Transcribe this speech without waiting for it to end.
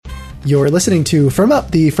You're listening to Firm Up,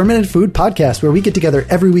 the fermented food podcast, where we get together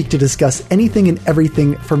every week to discuss anything and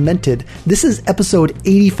everything fermented. This is episode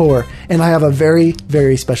 84, and I have a very,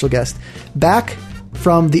 very special guest. Back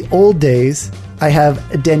from the old days, I have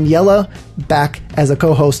Daniela back as a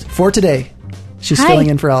co-host for today. She's Hi. filling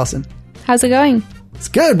in for Allison. How's it going? It's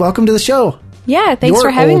good. Welcome to the show. Yeah, thanks Your for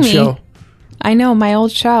having old me. show. I know, my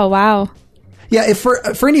old show. Wow. Yeah, if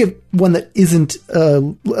for anyone that isn't a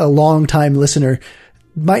long-time listener,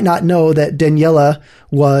 might not know that Daniela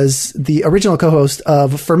was the original co-host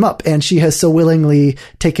of Firm Up, and she has so willingly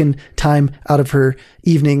taken time out of her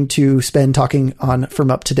evening to spend talking on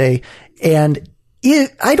Firm Up today. And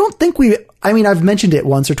I don't think I've mentioned it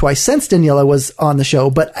once or twice since Daniela was on the show,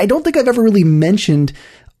 but I don't think I've ever really mentioned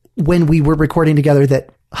when we were recording together that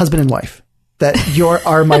husband and wife, that you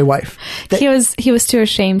are my wife. That He was too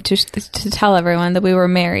ashamed to tell everyone that we were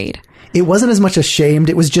married. It wasn't as much ashamed.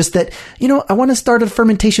 It was just that, I want to start a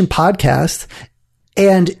fermentation podcast,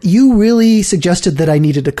 and you really suggested that I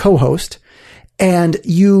needed a co-host, and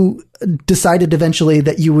you decided eventually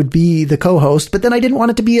that you would be the co-host, but then I didn't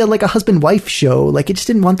want it to be a husband-wife show. I just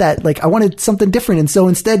didn't want that. I wanted something different. And so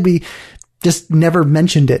instead we just never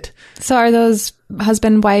mentioned it. So are those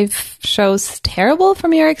husband-wife shows terrible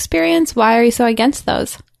from your experience? Why are you so against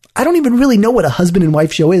those? I don't even really know what a husband and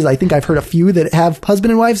wife show is. I think I've heard a few that have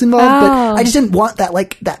husband and wives involved, but I just didn't want that,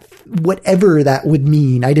 that, whatever that would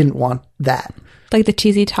mean. I didn't want that. Like the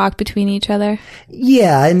cheesy talk between each other?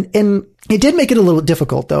 Yeah. And it did make it a little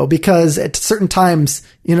difficult though, because at certain times,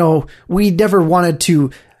 we never wanted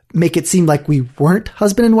to make it seem like we weren't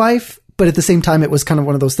husband and wife, but at the same time, it was kind of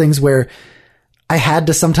one of those things where I had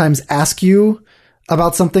to sometimes ask you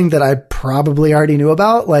about something that I probably already knew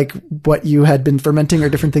about, like what you had been fermenting or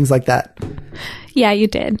different things like that. Yeah, you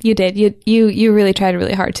did. You really tried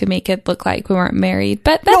really hard to make it look like we weren't married,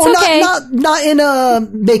 but that's okay. Not in a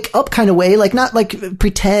make up kind of way, not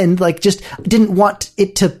pretend, just didn't want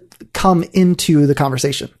it to come into the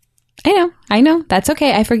conversation. I know. That's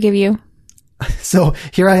okay. I forgive you. So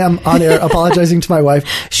here I am on air apologizing to my wife.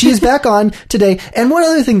 She is back on today. And one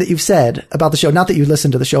other thing that you've said about the show, not that you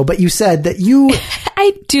listened to the show, but you said that you...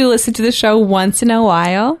 I do listen to the show once in a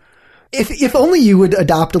while. If only you would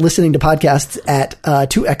adopt listening to podcasts at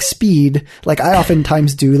 2x speed, like I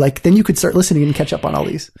oftentimes do, then you could start listening and catch up on all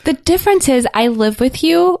these. The difference is I live with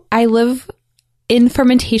you. I live in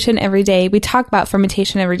fermentation every day. We talk about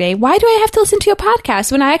fermentation every day. Why do I have to listen to a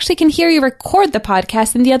podcast when I actually can hear you record the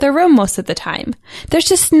podcast in the other room most of the time? There's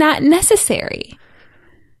just not necessary.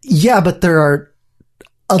 Yeah, but there are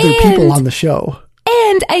other people on the show.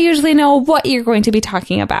 And I usually know what you're going to be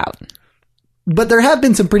talking about. But there have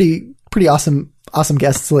been some pretty awesome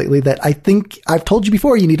guests lately that I think I've told you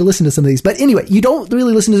before you need to listen to some of these. But anyway, you don't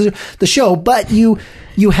really listen to the show, but you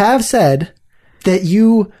have said that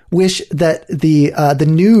you wish that the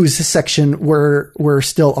news section were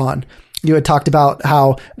still on. You had talked about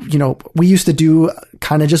how, we used to do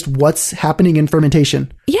kind of just what's happening in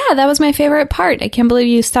fermentation. Yeah, that was my favorite part. I can't believe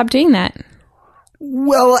you stopped doing that.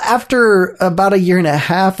 Well, after about a year and a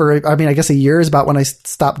half, I guess a year is about when I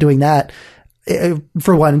stopped doing that.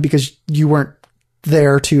 For one, because you weren't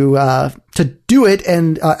there to do it,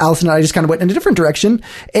 and Allison and I just kind of went in a different direction.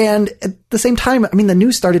 And at the same time, the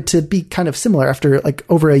news started to be kind of similar after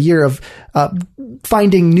over a year of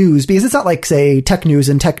finding news, because it's not like, say, tech news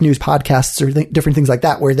and tech news podcasts or different things like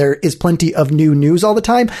that, where there is plenty of new news all the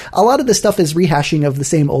time. A lot of this stuff is rehashing of the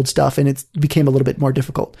same old stuff, and it became a little bit more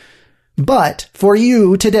difficult. But for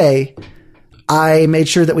you today, I made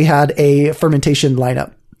sure that we had a fermentation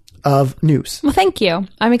lineup of news. Well, thank you.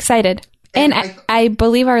 I'm excited. And I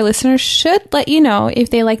believe our listeners should let you know if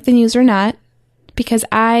they like the news or not, because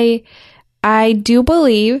I do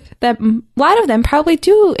believe that a lot of them probably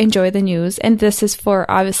do enjoy the news. And this is for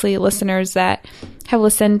obviously listeners that have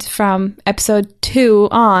listened from episode 2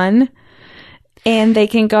 on, and they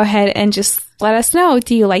can go ahead and just let us know,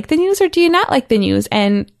 do you like the news or do you not like the news?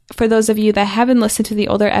 And for those of you that haven't listened to the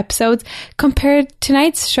older episodes, compare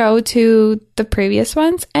tonight's show to the previous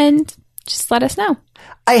ones and just let us know.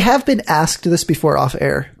 I have been asked this before off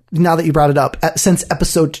air, now that you brought it up. Since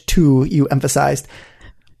episode 2, you emphasized.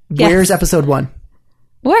 Yes. Where's episode 1?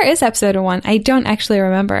 Where is episode 1? I don't actually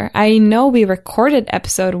remember. I know we recorded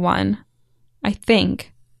episode 1, I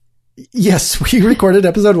think. Yes, we recorded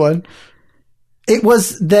episode 1. It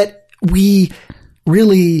was that we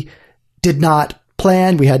really did not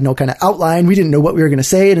plan. We had no kind of outline. We didn't know what we were going to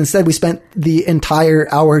say. And instead we spent the entire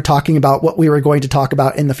hour talking about what we were going to talk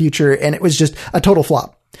about in the future. And it was just a total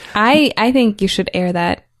flop. I think you should air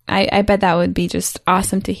that. I bet that would be just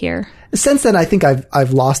awesome to hear. Since then, I think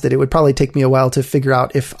I've lost it. It would probably take me a while to figure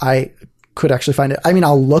out if I could actually find it. I mean,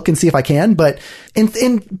 I'll look and see if I can, but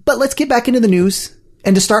let's get back into the news,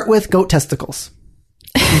 and to start with, goat testicles.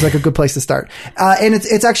 Seems like a good place to start. And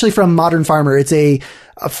it's actually from Modern Farmer. It's a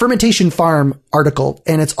fermentation farm article,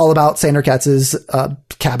 and it's all about Sandor Katz's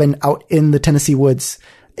cabin out in the Tennessee woods,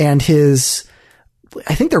 and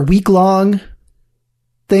I think they're week-long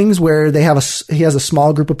things where he has a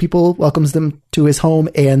small group of people, welcomes them to his home,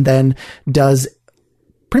 and then does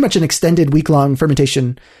pretty much an extended week-long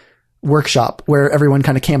fermentation workshop where everyone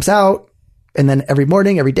kind of camps out, and then every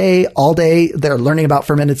morning, every day, all day, they're learning about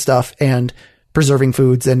fermented stuff and preserving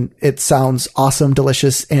foods, and it sounds awesome,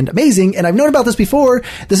 delicious, and amazing. And I've known about this before.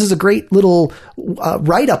 This is a great little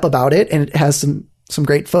write-up about it, and it has some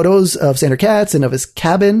great photos of Sandor Katz and of his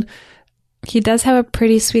cabin. He does have a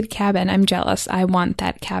pretty sweet cabin. I'm jealous. I want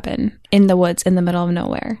that cabin in the woods in the middle of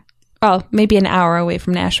nowhere. Well, maybe an hour away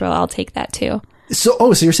from Nashville. I'll take that too.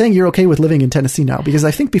 So you're saying you're okay with living in Tennessee now? Because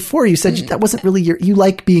I think before you said that wasn't really you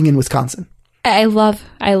like being in Wisconsin. I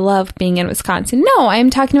love being in Wisconsin. No, I'm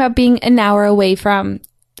talking about being an hour away from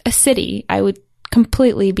a city. I would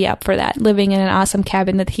completely be up for that, living in an awesome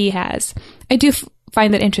cabin that he has. I do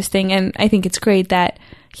find that interesting, and I think it's great that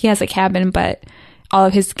he has a cabin, but all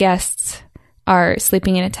of his guests are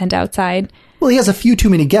sleeping in a tent outside. Well, he has a few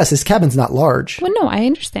too many guests. His cabin's not large. Well, no, I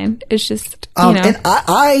understand. It's just, you know. And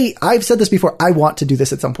I've said this before. I want to do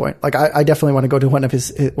this at some point. Like, I definitely want to go to one of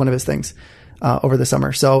his things over the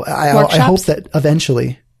summer. So I hope that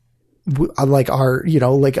eventually, like our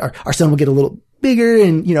son will get a little bigger,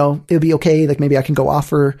 and it'll be okay. Like maybe I can go off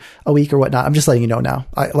for a week or whatnot. I'm just letting you know now.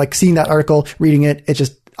 I like seeing that article, reading it.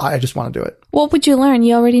 I just want to do it. What would you learn?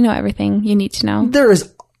 You already know everything you need to know.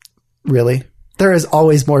 There is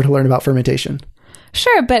always more to learn about fermentation.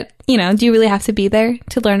 Sure, but do you really have to be there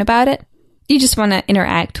to learn about it? You just want to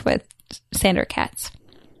interact with Sandor Katz.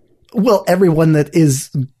 Well, everyone that is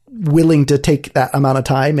willing to take that amount of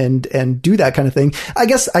time and do that kind of thing. I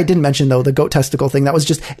guess I didn't mention though the goat testicle thing. That was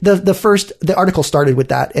just the article started with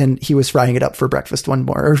that, and he was frying it up for breakfast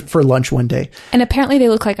or for lunch one day. And apparently they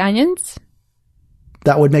look like onions.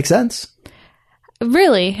 That would make sense.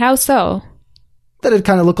 Really? How so? That it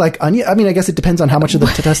kind of looked like onion. I mean, I guess it depends on how much of the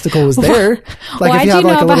testicle was there. Like if you have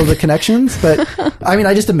like a little of the connections, but I mean,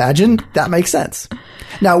 I just imagine that makes sense.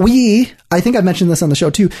 Now I think I mentioned this on the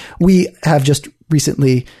show too. We have just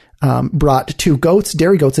recently brought 2 goats,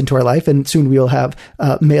 dairy goats, into our life, and soon we'll have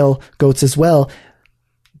male goats as well.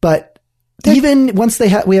 But even once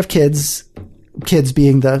we have kids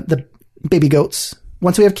being the baby goats,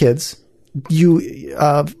 once we have kids, you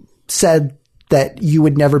said that you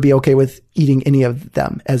would never be okay with eating any of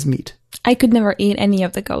them as meat. I could never eat any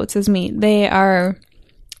of the goats as meat. They are,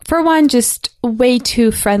 for one, just way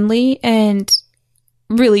too friendly and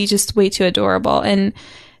really just way too adorable. And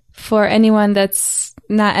for anyone that's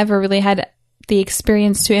not ever really had the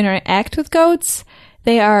experience to interact with goats,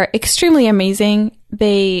 they are extremely amazing.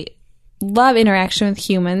 They love interaction with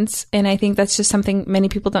humans, and I think that's just something many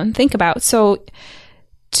people don't think about. So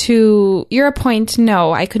to your point,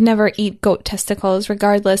 no, I could never eat goat testicles,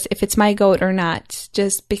 regardless if it's my goat or not,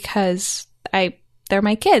 just because they're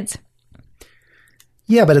my kids.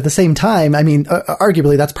 Yeah, but at the same time, I mean,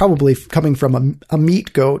 arguably that's probably coming from a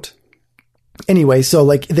meat goat anyway. So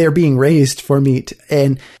like they're being raised for meat,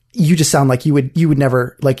 and you just sound like you would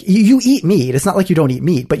never, like you eat meat. It's not like you don't eat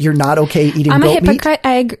meat, but you're not okay eating I'm goat meat. I'm a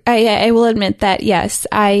hypocrite. I will admit that. Yes,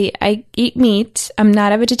 I eat meat. I'm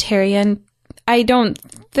not a vegetarian. I don't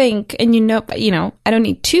think, and I don't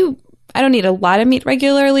eat a lot of meat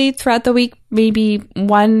regularly throughout the week. Maybe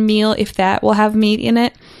one meal, if that, will have meat in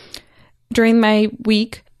it during my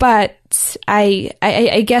week. But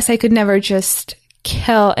I guess I could never just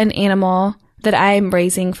kill an animal that I'm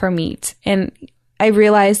raising for meat. And I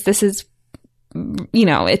realize this is,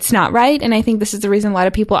 it's not right. And I think this is the reason a lot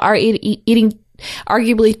of people are eating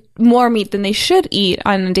arguably more meat than they should eat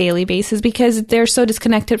on a daily basis, because they're so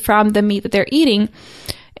disconnected from the meat that they're eating.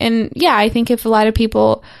 And yeah, I think if a lot of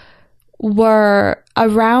people were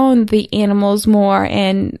around the animals more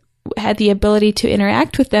and had the ability to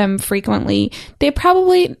interact with them frequently, they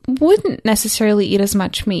probably wouldn't necessarily eat as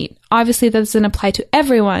much meat. Obviously, that doesn't apply to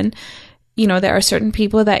everyone. There are certain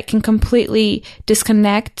people that can completely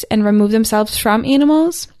disconnect and remove themselves from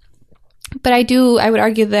animals. But I would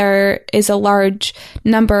argue there is a large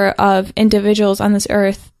number of individuals on this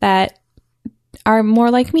earth that are more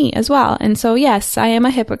like me as well. And so, yes, I am a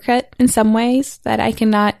hypocrite in some ways, that I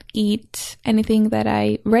cannot eat anything that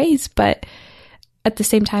I raise, but at the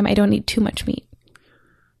same time, I don't eat too much meat.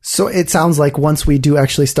 So it sounds like once we do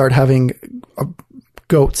actually start having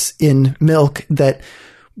goats in milk, that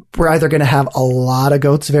we're either going to have a lot of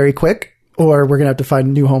goats very quick, or we're going to have to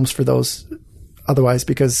find new homes for those otherwise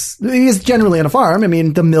because it's generally on a farm. I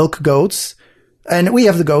mean, the milk goats, and we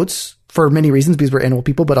have the goats for many reasons because we're animal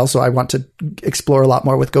people, but also I want to explore a lot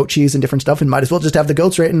more with goat cheese and different stuff and might as well just have the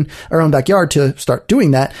goats right in our own backyard to start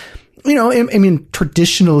doing that. You know, I mean,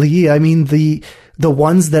 traditionally, I mean, the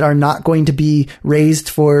ones that are not going to be raised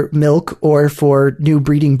for milk or for new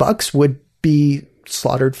breeding bucks would be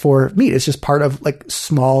slaughtered for meat. It's just part of like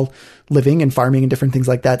small living and farming and different things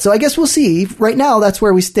like that. So I guess we'll see. Right now, that's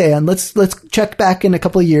where we stand. Let's check back in a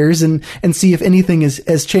couple of years and see if anything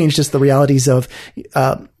has changed as the realities of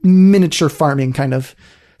miniature farming kind of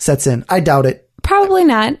sets in. I doubt it. Probably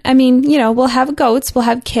not. I mean, you know, we'll have goats, we'll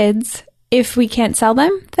have kids. If we can't sell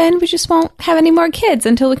them, then we just won't have any more kids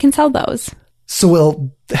until we can sell those. So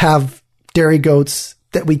we'll have dairy goats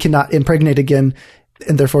that we cannot impregnate again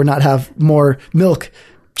and therefore not have more milk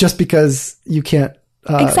just because you can't.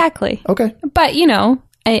 Exactly. Okay. But, you know,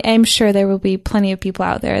 I'm sure there will be plenty of people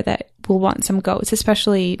out there that will want some goats,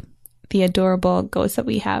 especially the adorable goats that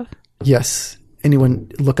we have. Yes. Anyone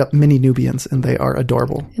look up mini Nubians and they are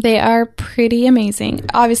adorable. They are pretty amazing.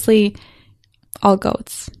 Obviously, all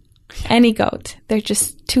goats. Any goat. They're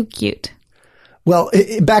just too cute. Well,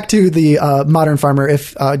 back to the modern farmer.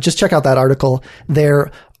 If just check out that article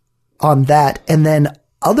there on that. And then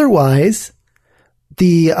otherwise,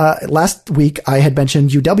 the last week I had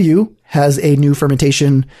mentioned UW has a new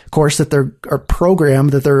fermentation course or program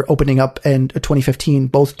that they're opening up in 2015,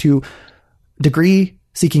 both to degree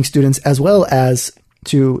seeking students as well as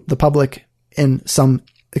to the public in some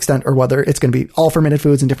extent, or whether it's going to be all fermented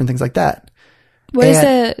foods and different things like that. What is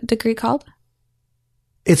the degree called?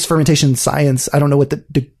 It's fermentation science. I don't know what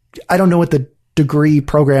the degree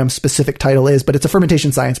program specific title is, but it's a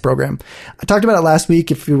fermentation science program. I talked about it last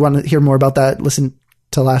week. If you want to hear more about that, listen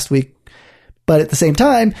to last week. But at the same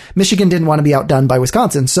time, Michigan didn't want to be outdone by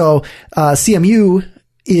Wisconsin. So CMU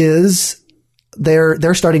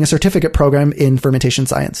they're starting a certificate program in fermentation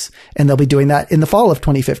science, and they'll be doing that in the fall of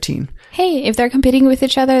 2015. Hey, if they're competing with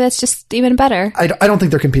each other, that's just even better. I don't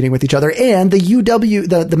think they're competing with each other. And the UW,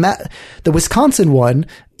 the Wisconsin one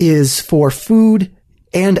is for food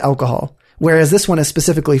and alcohol, whereas this one is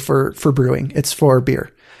specifically for brewing. It's for beer.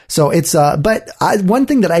 So it's, one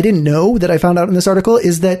thing that I didn't know that I found out in this article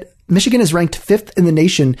is that Michigan is ranked 5th in the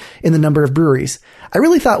nation in the number of breweries. I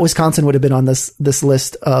really thought Wisconsin would have been on this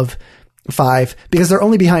list of 5 because they're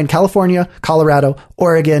only behind California, Colorado,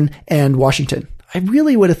 Oregon, and Washington. I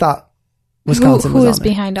really would have thought Wisconsin was on there. Who is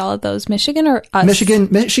behind all of those? Michigan or us?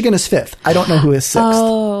 Michigan is 5th. I don't know who is 6th.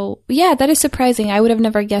 Oh, yeah, that is surprising. I would have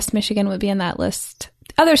never guessed Michigan would be on that list.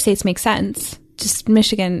 Other states make sense. Just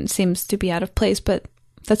Michigan seems to be out of place, but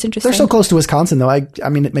that's interesting. They're so close to Wisconsin, though. I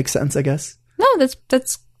mean, it makes sense, I guess. No, that's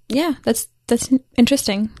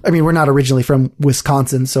interesting. I mean, we're not originally from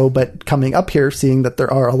Wisconsin, but coming up here, seeing that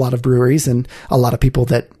there are a lot of breweries and a lot of people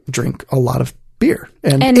that drink a lot of beer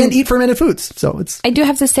and eat fermented foods. So I do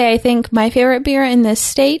have to say, I think my favorite beer in this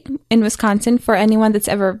state, in Wisconsin, for anyone that's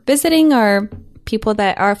ever visiting or people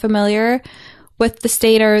that are familiar with the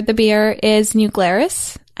state or the beer, is New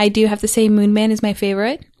Glarus. I do have to say Moonman is my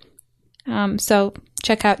favorite. So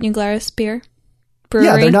check out New Glarus Beer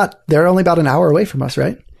Brewery. Yeah, they're only about an hour away from us,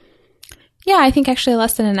 right? Yeah, I think actually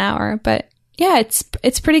less than an hour, but yeah,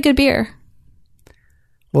 it's pretty good beer.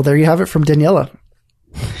 Well, there you have it from Daniela.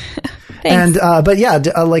 Thanks. And, but yeah,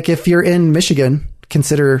 like if you're in Michigan,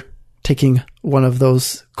 consider taking one of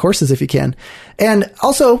those courses if you can. And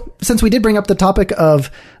also, since we did bring up the topic of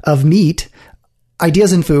meat,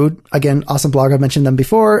 Ideas in Food, again, awesome blog. I've mentioned them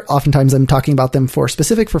before. Oftentimes I'm talking about them for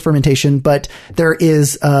fermentation, but there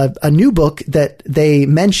is a new book that they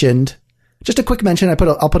mentioned. Just a quick mention.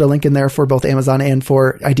 I'll put a link in there for both Amazon and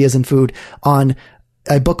for Ideas in Food on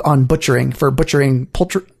a book on butchering, for butchering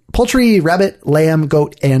poultry, rabbit, lamb,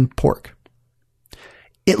 goat, and pork.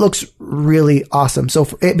 It looks really awesome. So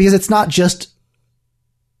because it's not just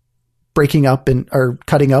breaking up or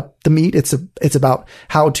cutting up the meat, it's about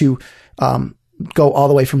how to go all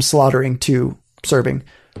the way from slaughtering to serving.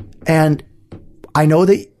 And I know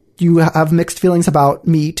that you have mixed feelings about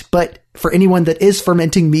meat, but for anyone that is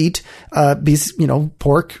fermenting meat,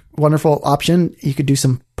 pork, wonderful option. You could do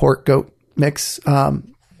some pork goat mix,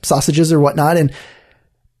 sausages or whatnot. And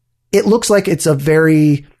it looks like it's a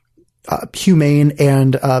very humane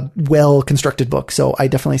and well constructed book. So I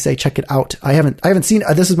definitely say check it out. I haven't seen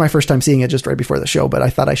this is my first time seeing it just right before the show, but I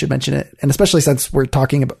thought I should mention it. And especially since we were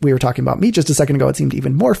talking about meat just a second ago, it seemed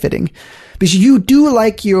even more fitting because you do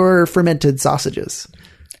like your fermented sausages.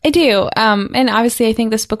 I do. And obviously I think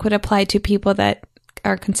this book would apply to people that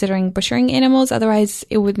are considering butchering animals. Otherwise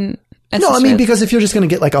it wouldn't. No, I mean, because if you're just going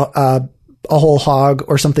to get like a a whole hog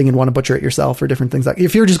or something and want to butcher it yourself or different things like,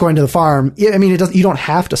 if you're just going to the farm, I mean, you don't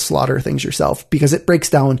have to slaughter things yourself because it breaks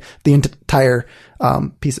down the entire,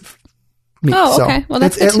 piece of meat. Oh, okay. Well,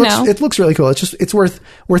 that's good to know. It looks really cool. It's worth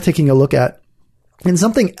taking a look at. And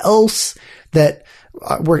something else that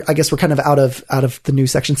I guess we're kind of out of the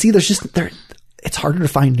news section. See, it's harder to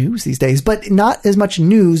find news these days, but not as much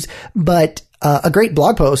news, but a great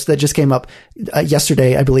blog post that just came up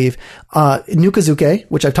yesterday, I believe. Nukadoko,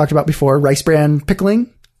 which I've talked about before, rice bran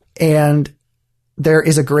pickling. And there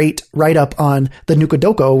is a great write-up on the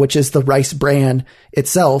Nukadoko, which is the rice bran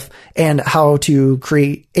itself, and how to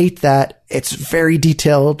create that. It's very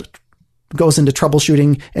detailed, goes into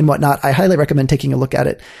troubleshooting and whatnot. I highly recommend taking a look at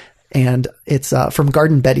it. And it's from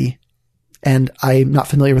Garden Betty. And I'm not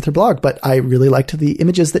familiar with her blog, but I really liked the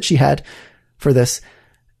images that she had for this.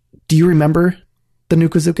 Do you remember the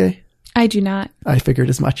Nukadoko? I do not. I figured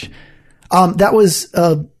as much. That was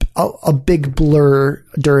a big blur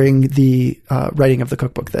during the writing of the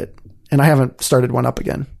cookbook and I haven't started one up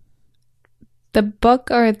again. The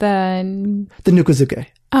book or the Nukadoko.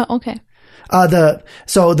 Oh, okay.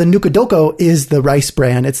 So the Nukadoko is the rice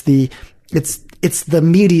bran. It's the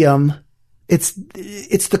medium. It's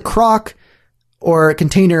the crock or a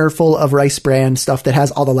container full of rice bran stuff that has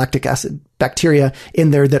all the lactic acid bacteria in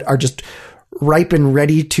there that are just ripe and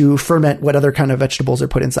ready to ferment what other kind of vegetables are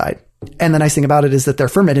put inside. And the nice thing about it is that they're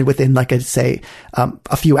fermented within, like I'd say,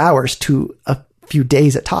 a few hours to a few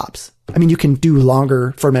days at tops. I mean, you can do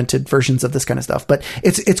longer fermented versions of this kind of stuff, but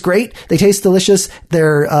it's great. They taste delicious.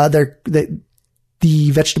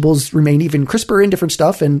 The vegetables remain even crisper in different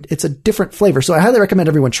stuff, and it's a different flavor. So I highly recommend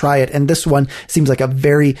everyone try it. And this one seems like a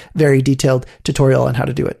very, very detailed tutorial on how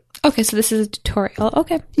to do it. Okay, so this is a tutorial.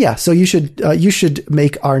 Okay. Yeah, so you should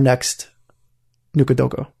make our next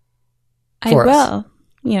Nukadoko. I will.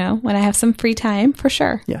 When I have some free time, for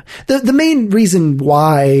sure. Yeah. The main reason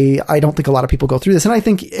why I don't think a lot of people go through this, and I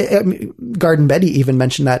think Garden Betty even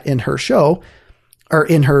mentioned that in her show, or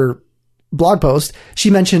in her blog post,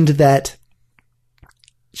 she mentioned that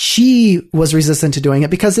she was resistant to doing it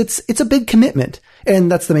because it's a big commitment. And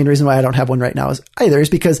that's the main reason why I don't have one right now is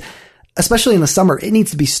because, especially in the summer, it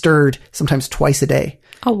needs to be stirred sometimes twice a day.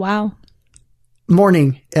 Oh, wow.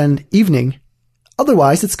 Morning and evening.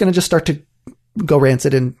 Otherwise, it's going to just start to go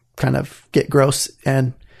rancid and kind of get gross.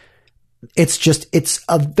 And it's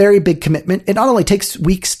a very big commitment. It not only takes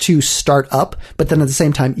weeks to start up, but then at the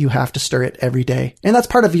same time, you have to stir it every day. And that's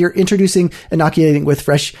part of your inoculating with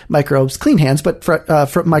fresh microbes, clean hands, but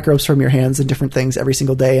microbes from your hands and different things every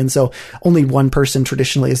single day. And so only one person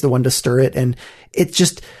traditionally is the one to stir it. And it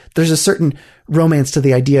just, there's a certain romance to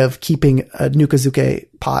the idea of keeping a Nukadoko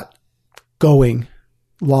pot going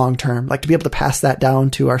long term, like to be able to pass that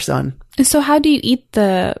down to our son. And so how do you eat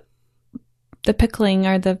the pickling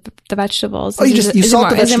or the vegetables? You salt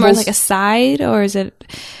the vegetables. Is it more like a side, or is it?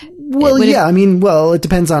 Well, yeah. It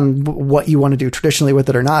depends on what you want to do traditionally with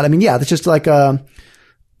it or not. I mean, yeah, it's just like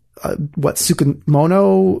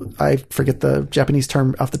tsukemono. I forget the Japanese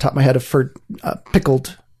term off the top of my head for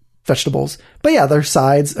pickled vegetables. But yeah, they're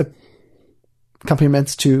sides,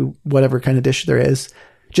 accompaniments to whatever kind of dish there is.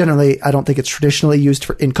 Generally, I don't think it's traditionally used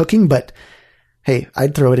in cooking, but hey,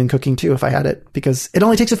 I'd throw it in cooking too if I had it, because it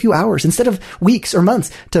only takes a few hours instead of weeks or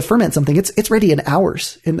months to ferment something. It's ready in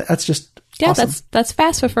hours, and that's just awesome. That's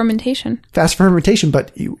fast for fermentation. Fast fermentation,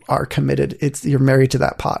 but you are committed. You're married to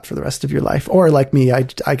that pot for the rest of your life. Or like me, I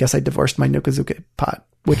guess I divorced my Nukadoko pot,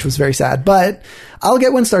 which was very sad. But I'll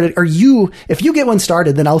get one started. Or if you get one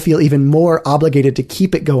started, then I'll feel even more obligated to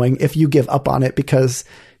keep it going if you give up on it, because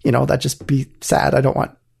that'd just be sad. I don't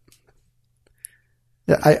want.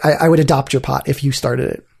 I would adopt your pot if you started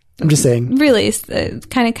it. I'm just saying. Really? Is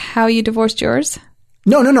kind of how you divorced yours?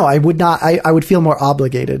 No. I would not. I would feel more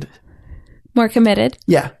obligated. More committed?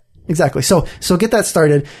 Yeah, exactly. So get that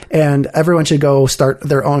started, and everyone should go start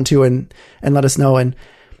their own too, and let us know. And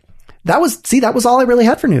that was all I really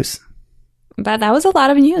had for news. That was a lot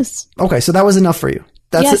of news. Okay, so that was enough for you.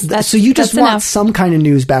 So you just want enough. Some kind of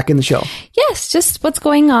news back in the show. Yes, just what's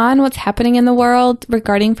going on, what's happening in the world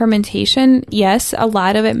regarding fermentation. Yes, a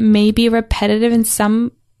lot of it may be repetitive in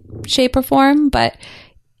some shape or form, but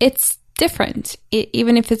it's different,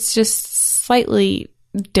 even if it's just slightly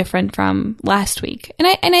different from last week. And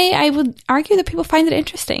I would argue that people find it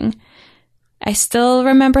interesting. I still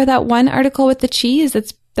remember that one article with the cheese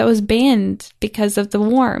that was banned because of the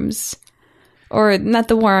worms. Or not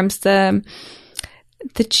the worms, the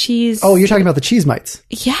cheese. Oh, you're talking about the cheese mites.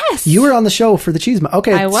 Yes. You were on the show for the cheese mites.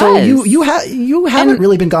 Okay. I was. So you haven't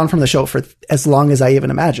really been gone from the show for as long as I even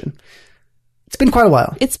imagine. It's been quite a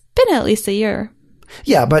while. It's been at least a year.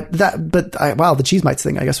 Yeah, wow, the cheese mites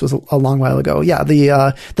thing, I guess, was a long while ago. Yeah,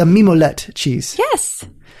 the mimolette cheese. Yes.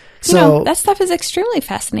 So that stuff is extremely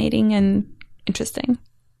fascinating and interesting.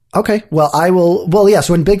 Okay. Well, yes,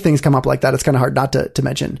 when big things come up like that, it's kind of hard not to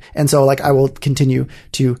mention. And so I will continue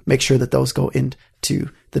to make sure that those go into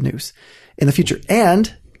the news in the future.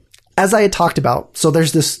 And as I had talked about, so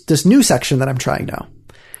there's this new section that I'm trying now.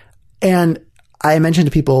 And I mentioned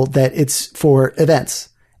to people that it's for events.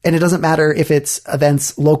 And it doesn't matter if it's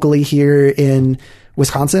events locally here in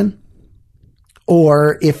Wisconsin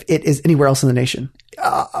or if it is anywhere else in the nation.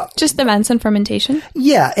 Just events and fermentation?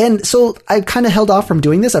 Yeah. And so I kind of held off from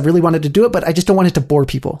doing this. I really wanted to do it, but I just don't want it to bore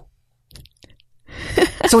people.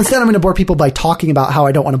 So instead, I'm going to bore people by talking about how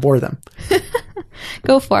I don't want to bore them.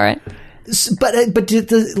 Go for it. But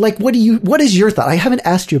what is your thought? I haven't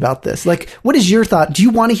asked you about this. What is your thought? Do you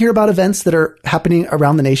want to hear about events that are happening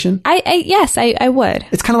around the nation? Yes, I would.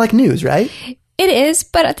 It's kind of like news, right? It is,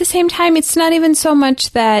 but at the same time, it's not even so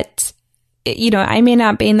much that, I may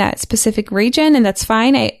not be in that specific region, and that's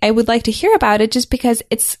fine. I would like to hear about it just because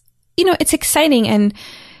it's exciting and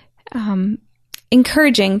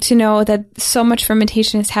encouraging to know that so much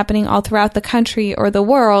fermentation is happening all throughout the country or the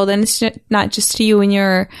world, and it's not just to you in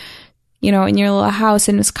your little house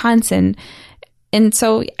in Wisconsin. And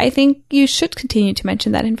so I think you should continue to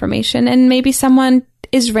mention that information. And maybe someone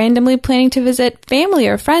is randomly planning to visit family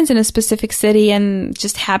or friends in a specific city and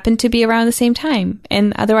just happen to be around the same time.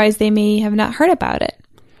 And otherwise they may have not heard about it.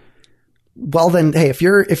 Well, then, hey, if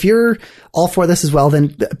you're all for this as well, then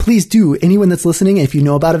please do. Anyone that's listening, if you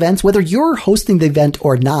know about events, whether you're hosting the event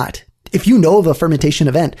or not, if you know of a fermentation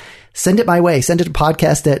event, send it my way. Send it to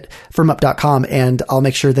podcast@fermup.com, and I'll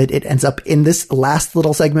make sure that it ends up in this last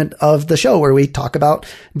little segment of the show where we talk about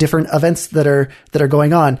different events that are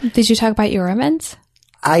going on. Did you talk about your events?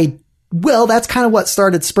 Well, that's kind of what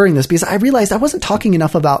started spurring this, because I realized I wasn't talking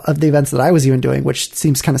enough about the events that I was even doing, which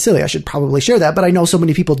seems kind of silly. I should probably share that, but I know so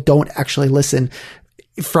many people don't actually listen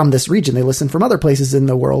from this region. They listen from other places in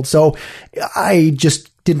the world. So I just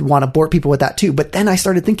didn't want to bore people with that too. But then I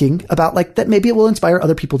started thinking about that maybe it will inspire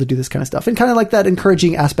other people to do this kind of stuff, and kind of like that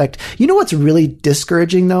encouraging aspect. You know what's really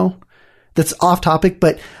discouraging though? That's off topic,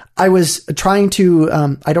 but I was trying to,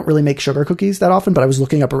 I don't really make sugar cookies that often, but I was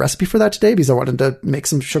looking up a recipe for that today because I wanted to make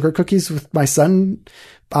some sugar cookies with my son,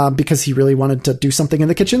 because he really wanted to do something in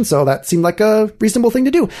the kitchen. So that seemed like a reasonable thing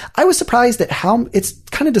to do. I was surprised at how it's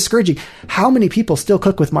kind of discouraging how many people still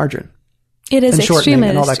cook with margarine. It is extremely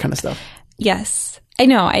and all that kind of stuff. Yes, I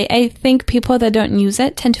know. I think people that don't use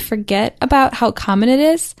it tend to forget about how common it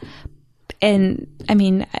is. And I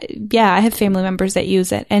mean, yeah, I have family members that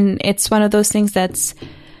use it, and it's one of those things that's,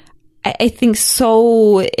 I think,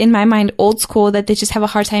 so in my mind old school that they just have a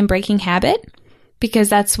hard time breaking habit, because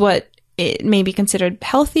that's what it may be considered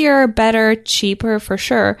healthier, better, cheaper for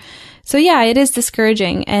sure. So yeah, it is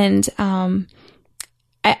discouraging. And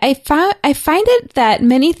I find it that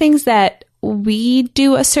many things that we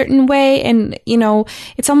do a certain way, and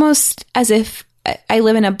it's almost as if I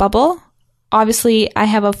live in a bubble. Obviously, I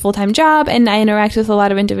have a full-time job and I interact with a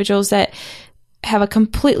lot of individuals that have a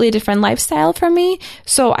completely different lifestyle from me.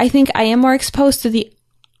 So I think I am more exposed to the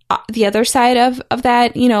other side of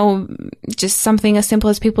that, just something as simple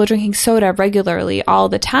as people drinking soda regularly all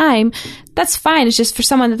the time. That's fine. It's just for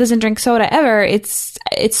someone that doesn't drink soda ever, it's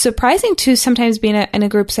surprising to sometimes be in a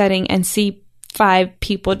group setting and see 5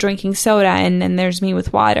 people drinking soda, and then there's me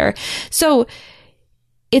with water. So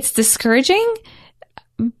it's discouraging.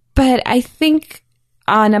 But I think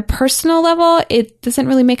on a personal level, it doesn't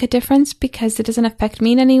really make a difference because it doesn't affect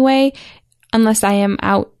me in any way unless I am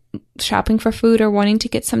out shopping for food or wanting to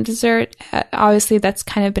get some dessert. Obviously, that's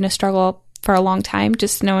kind of been a struggle for a long time,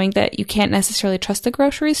 just knowing that you can't necessarily trust the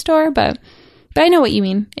grocery store. But I know what you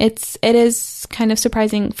mean. It is kind of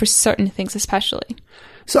surprising for certain things, especially.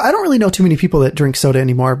 So I don't really know too many people that drink soda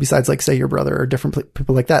anymore besides, say, your brother or different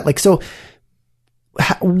people like that. So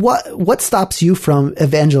what stops you from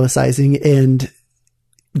evangelizing and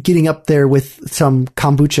getting up there with some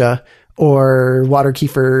kombucha or water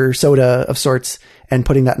kefir soda of sorts and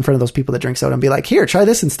putting that in front of those people that drink soda and be like, here, try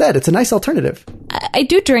this instead. It's a nice alternative. I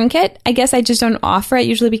do drink it. I guess I just don't offer it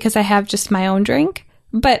usually because I have just my own drink.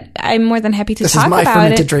 But I'm more than happy to talk about it. This is my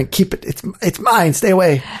fermented drink. Keep it. It's mine. Stay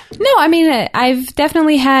away. No, I mean, I've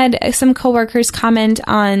definitely had some coworkers comment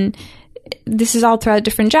on, this is all throughout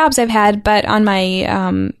different jobs I've had, but on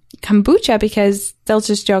my kombucha, because they'll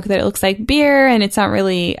just joke that it looks like beer and it's not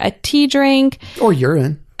really a tea drink. Or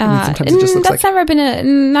urine. Sometimes it just looks that's never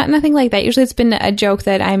been nothing like that. Usually it's been a joke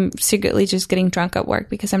that I'm secretly just getting drunk at work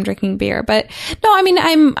because I'm drinking beer. But no, I mean,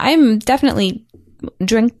 I'm definitely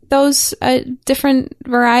drink those different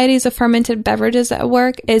varieties of fermented beverages at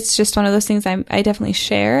work. It's just one of those things I definitely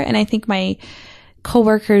share. And I think my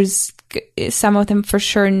coworkers, some of them for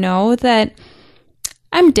sure know that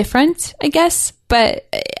I'm different, I guess, but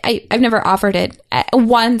I've never offered it.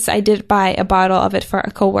 Once I did buy a bottle of it for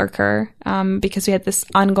a coworker because we had this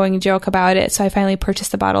ongoing joke about it. So I finally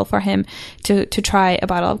purchased a bottle for him to try a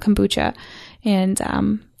bottle of kombucha. And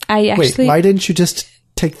Wait, why didn't you just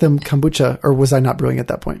take them kombucha, or was I not brewing at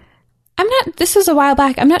that point? This was a while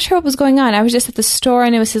back. I'm not sure what was going on. I was just at the store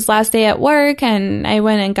and it was his last day at work, and I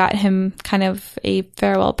went and got him kind of a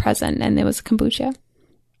farewell present, and it was kombucha.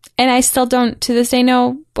 And I still don't, to this day,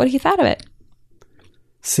 know what he thought of it.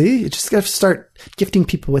 See, you just got to start gifting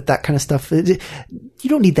people with that kind of stuff. You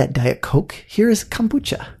don't need that Diet Coke. Here is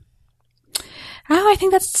kombucha. Oh, I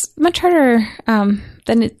think that's much harder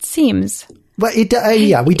than it seems. But we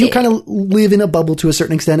do kind of live in a bubble to a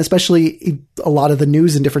certain extent, especially a lot of the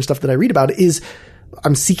news and different stuff that I read about is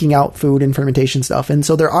I'm seeking out food and fermentation stuff. And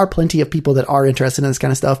so there are plenty of people that are interested in this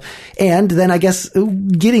kind of stuff. And then I guess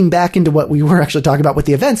getting back into what we were actually talking about with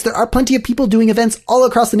the events, there are plenty of people doing events all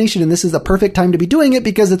across the nation. And this is the perfect time to be doing it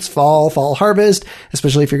because it's fall harvest,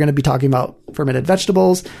 especially if you're going to be talking about fermented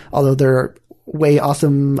vegetables, although there are way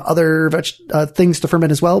awesome other things to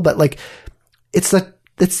ferment as well. But like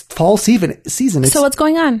it's fall season. So what's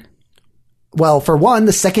going on? Well, for one,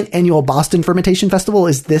 the second annual Boston Fermentation Festival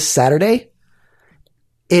is this Saturday.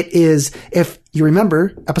 It is, if you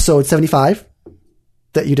remember, episode 75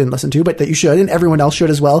 that you didn't listen to, but that you should, and everyone else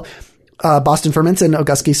should as well. Boston Ferments and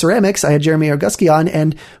Augusti Ceramics. I had Jeremy Augusti on,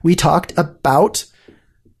 and we talked about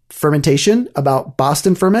fermentation, about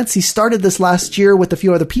Boston Ferments. He started this last year with a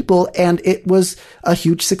few other people, and it was a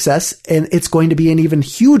huge success, and it's going to be an even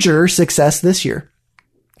huger success this year.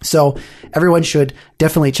 So everyone should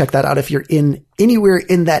definitely check that out. If you're anywhere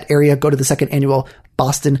in that area, go to the second annual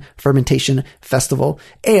Boston Fermentation Festival.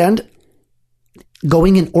 And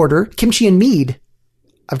going in order, kimchi and mead.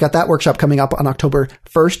 I've got that workshop coming up on October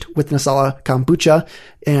 1st with Nasala Kombucha,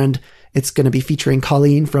 and it's going to be featuring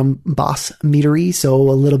Colleen from Boss Meadery. So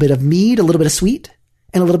a little bit of mead, a little bit of sweet,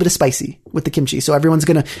 and a little bit of spicy with the kimchi. So everyone's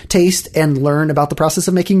going to taste and learn about the process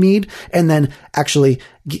of making mead, and then actually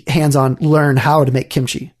hands-on learn how to make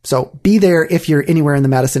kimchi. So be there if you're anywhere in the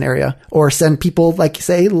Madison area, or send people like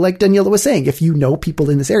Daniela was saying, if you know people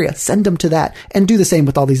in this area, send them to that, and do the same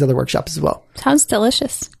with all these other workshops as well. Sounds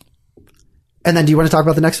delicious. And then do you want to talk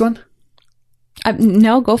about the next one?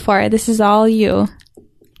 No, go for it. This is all you.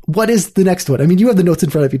 What is the next one? I mean, you have the notes in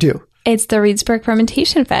front of you too. It's the Reedsburg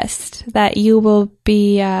Fermentation Fest that you will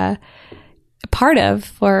be a part of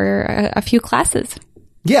for a few classes.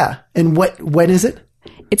 Yeah. And when is it?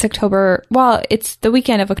 It's it's the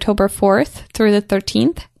weekend of October 4th through the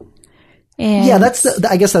 13th. And yeah,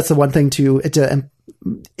 I guess that's the one thing too. It's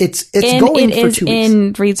going for 2 weeks.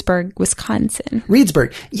 In Reedsburg, Wisconsin.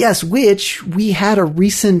 Reedsburg. Yes, which we had a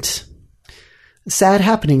recent sad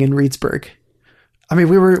happening in Reedsburg. I mean,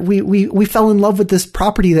 we fell in love with this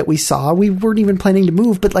property that we saw. We weren't even planning to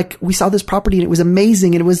move, but like we saw this property and it was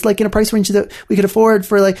amazing. And it was like in a price range that we could afford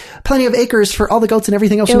for like plenty of acres for all the goats and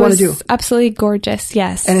everything else we want to do. It was absolutely gorgeous.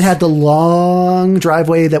 Yes. And it had the long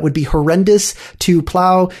driveway that would be horrendous to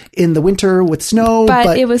plow in the winter with snow.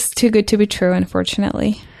 But it was too good to be true,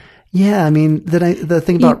 unfortunately. Yeah. I mean, the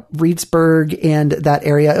thing about Reedsburg and that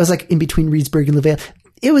area, it was like in between Reedsburg and Leveille.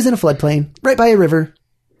 It was in a floodplain right by a river.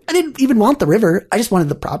 I didn't even want the river. I just wanted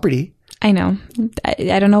the property. I know.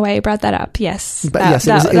 I don't know why you brought that up. Yes. But yes,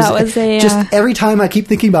 it was just every time I keep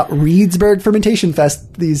thinking about Reedsburg Fermentation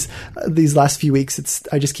Fest these last few weeks,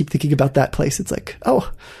 I just keep thinking about that place. It's like,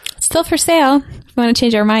 oh. It's still for sale. If we want to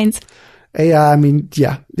change our minds. Yeah, I mean,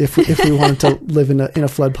 yeah, if we wanted to live in a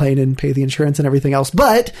floodplain and pay the insurance and everything else.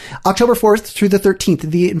 But October 4th through the 13th,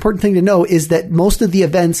 the important thing to know is that most of the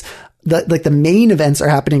events, the main events are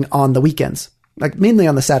happening on the weekends. Like mainly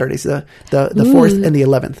on the Saturdays, the 4th and the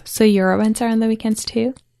 11th. So your events are on the weekends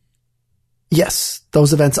too? Yes,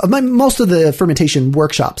 those events. Most of the fermentation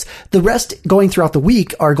workshops. The rest going throughout the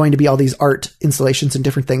week are going to be all these art installations and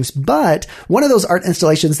different things. But one of those art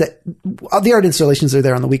installations the art installations are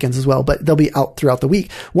there on the weekends as well, but they'll be out throughout the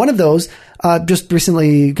week. One of those, just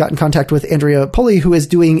recently got in contact with Andrea Pulley, who is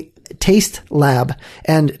doing Taste Lab.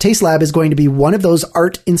 And Taste Lab is going to be one of those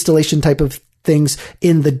art installation type of things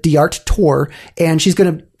in the DArt tour. And she's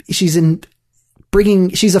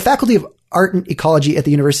a faculty of art and ecology at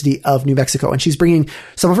the University of New Mexico. And she's bringing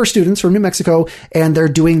some of her students from New Mexico, and they're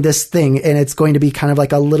doing this thing. And it's going to be kind of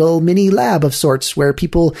like a little mini lab of sorts where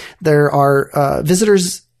there are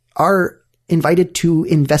visitors are invited to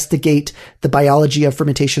investigate the biology of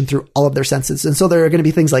fermentation through all of their senses. And so there are going to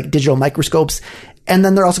be things like digital microscopes. And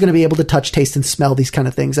then they're also going to be able to touch, taste, and smell these kind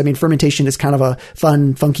of things. I mean, fermentation is kind of a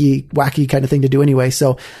fun, funky, wacky kind of thing to do anyway.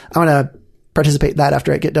 So I'm going to participate in that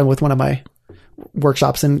after I get done with one of my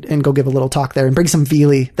workshops and go give a little talk there and bring some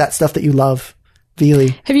Viili, that stuff that you love.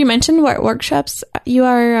 Viili. Have you mentioned what workshops you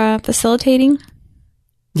are facilitating?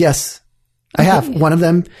 Yes, I have. One of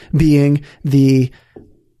them being the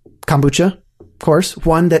kombucha course,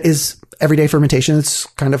 one that is everyday fermentation. It's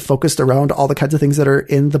kind of focused around all the kinds of things that are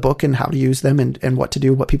in the book and how to use them and what to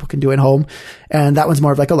do, what people can do at home. And that one's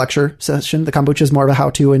more of like a lecture session. The kombucha is more of a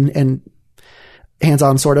how-to and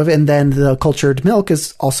hands-on sort of. And then the cultured milk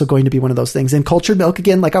is also going to be one of those things. And cultured milk,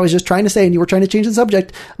 again, like I was just trying to say, and you were trying to change the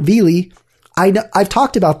subject, Viili, I've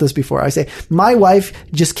talked about this before. I say, my wife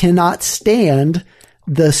just cannot stand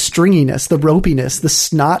the stringiness, the ropiness, the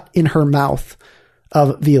snot in her mouth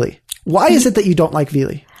of Viili. Why is it that you don't like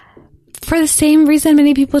Viili? For the same reason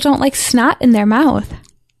many people don't like snot in their mouth.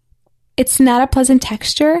 It's not a pleasant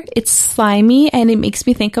texture. It's slimy, and it makes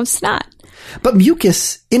me think of snot. But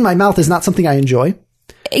mucus in my mouth is not something I enjoy.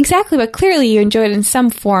 Exactly, but clearly you enjoy it in some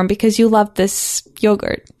form because you love this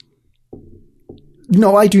yogurt.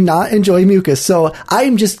 No, I do not enjoy mucus. So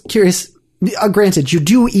I'm just curious. Granted, you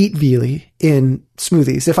do eat Viili in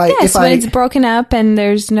smoothies. If when it's broken up and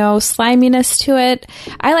there's no sliminess to it.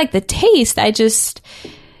 I like the taste.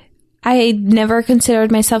 I never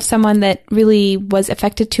considered myself someone that really was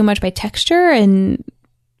affected too much by texture, and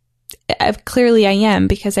clearly I am,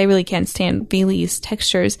 because I really can't stand Viili's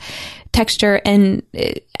texture. And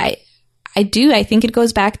I think it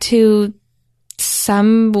goes back to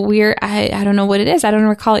some weird, I don't know what it is. I don't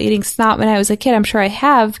recall eating snot when I was a kid. I'm sure I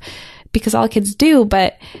have, because all kids do,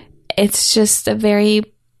 but it's just it's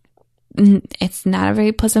not a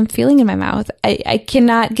very pleasant feeling in my mouth. I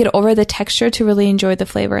cannot get over the texture to really enjoy the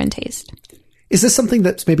flavor and taste. Is this something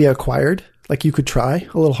that's maybe acquired? Like you could try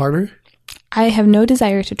a little harder? I have no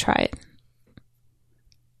desire to try it.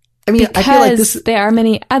 I mean, I feel like there are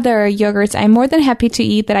many other yogurts I'm more than happy to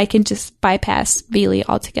eat that I can just bypass Viili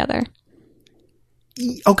altogether.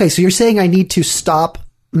 Okay, so you're saying I need to stop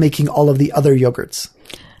making all of the other yogurts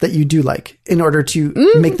that you do like in order to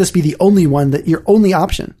make this be the only one, that your only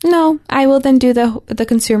option. No, I will then do the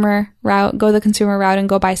consumer route, and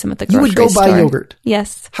go buy some at the grocery store. You would go buy yogurt?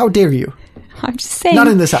 Yes. How dare you? I'm just saying. Not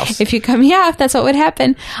in this house. If you come here, that's what would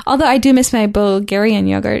happen. Although I do miss my Bulgarian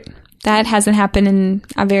yogurt. That hasn't happened in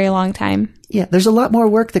a very long time. Yeah, there's a lot more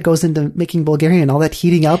work that goes into making Bulgarian, all that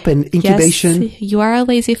heating up and incubation. Yes, you are a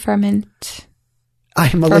lazy ferment. I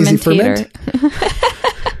am a lazy ferment.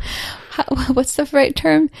 What's the right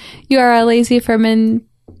term? You are a lazy fermenter?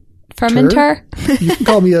 You can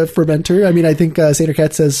call me a fermenter. I mean, I think Sandor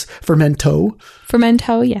Cat says fermento.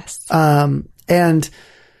 Fermento, yes. And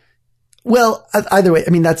well, either way, I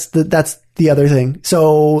mean, that's the other thing.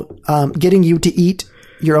 So, getting you to eat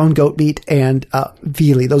your own goat meat and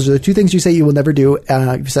Viili. Those are the two things you say you will never do.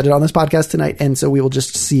 You've said it on this podcast tonight, and so we will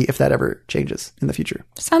just see if that ever changes in the future.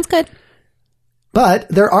 Sounds good. But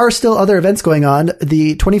there are still other events going on.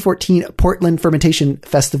 The 2014 Portland Fermentation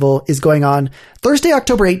Festival is going on Thursday,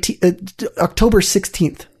 October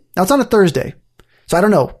 16th. Now, it's on a Thursday, so I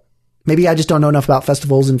don't know. Maybe I just don't know enough about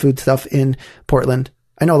festivals and food stuff in Portland.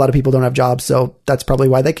 I know a lot of people don't have jobs, so that's probably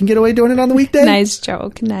why they can get away doing it on the weekday. Nice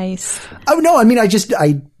joke. Nice. Oh, no. I mean,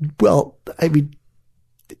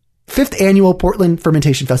 fifth annual Portland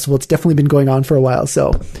Fermentation Festival. It's definitely been going on for a while,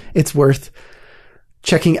 so it's worth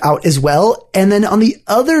checking out as well. And then on the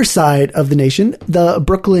other side of the nation, the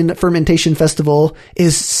Brooklyn Fermentation Festival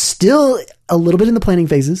is still a little bit in the planning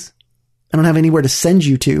phases. I don't have anywhere to send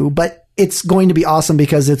you to, but it's going to be awesome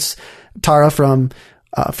because it's Tara from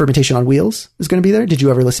Fermentation on Wheels is going to be there. Did you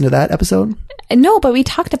ever listen to that episode? No, but we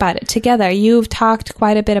talked about it together. You've talked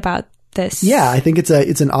quite a bit about this. Yeah, I think it's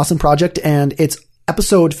an awesome project, and it's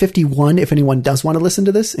episode 51 if anyone does want to listen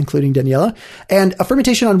to this, including Daniela. And a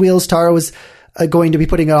Fermentation on Wheels, Tara was going to be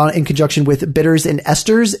putting it on in conjunction with Bitters and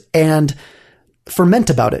Esters and Ferment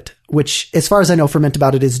About It, which, as far as I know, Ferment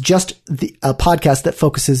About It is just a podcast that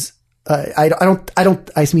focuses. I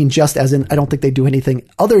mean just as in, I don't think they do anything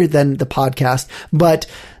other than the podcast, but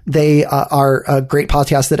they are a great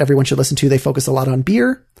podcast that everyone should listen to. They focus a lot on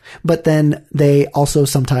beer, but then they also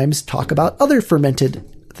sometimes talk about other fermented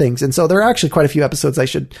things. And so there are actually quite a few episodes I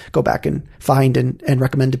should go back and find and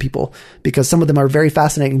recommend to people, because some of them are very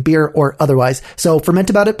fascinating, beer or otherwise. So Ferment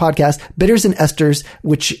About It podcast, Bitters and Esters,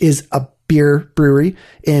 which is a beer brewery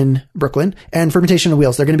in Brooklyn, and Fermentation on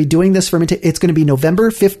Wheels. They're going to be doing this it's going to be November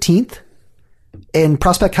 15th in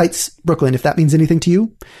Prospect Heights, Brooklyn. If that means anything to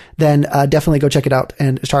you, then definitely go check it out.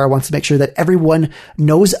 And Shara wants to make sure that everyone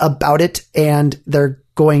knows about it, and they're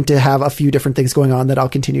going to have a few different things going on that I'll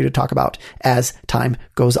continue to talk about as time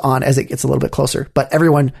goes on, as it gets a little bit closer. But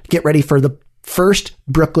everyone get ready for the first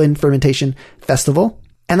Brooklyn Fermentation Festival.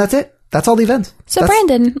 And that's it. That's all the events. So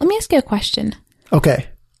Brandon, let me ask you a question. Okay.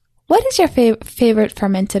 What is your favorite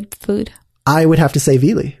fermented food? I would have to say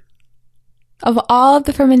Vili. Of all of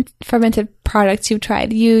the fermented products you've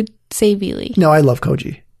tried, you'd say Vili. No, I love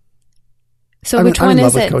Koji. So which one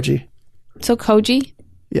is it? I'm in love with Koji. So Koji?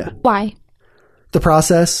 Yeah. Why? The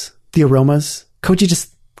process, the aromas. Koji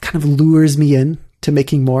just kind of lures me in to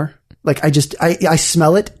making more. Like I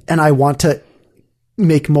smell it and I want to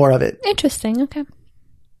make more of it. Interesting. Okay.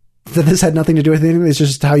 So this had nothing to do with anything. It's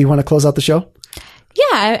just how you want to close out the show?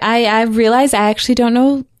 Yeah, I realized I actually don't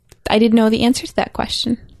know. I didn't know the answer to that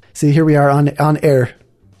question. See, here we are on air.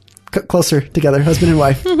 Closer together, husband and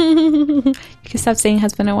wife. You can stop saying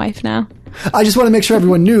husband and wife now. I just want to make sure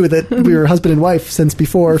everyone knew that we were husband and wife since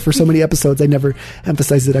before. For so many episodes, I never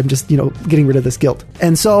emphasized it. I'm just, getting rid of this guilt.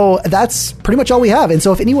 And so that's pretty much all we have. And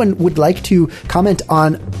so if anyone would like to comment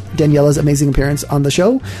on Daniela's amazing appearance on the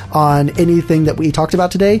show, on anything that we talked about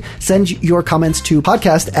today, send your comments to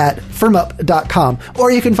podcast@firmup.com. Or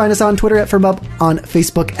you can find us on Twitter @firmup, on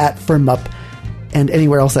Facebook @firmup, and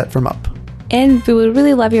anywhere else @firmup. And we would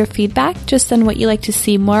really love your feedback just on what you like to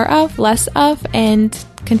see more of, less of, and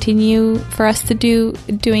continue for us to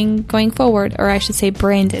doing going forward. Or I should say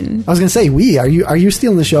Brandon. I was going to say are you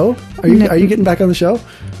stealing the show? Are you getting back on the show?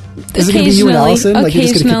 Is it going to be you and Allison? Like you're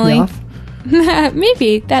just going to kick me off?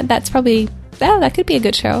 Maybe. That's probably, that could be a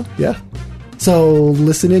good show. Yeah. So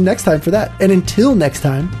listen in next time for that. And until next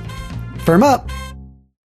time, firm up.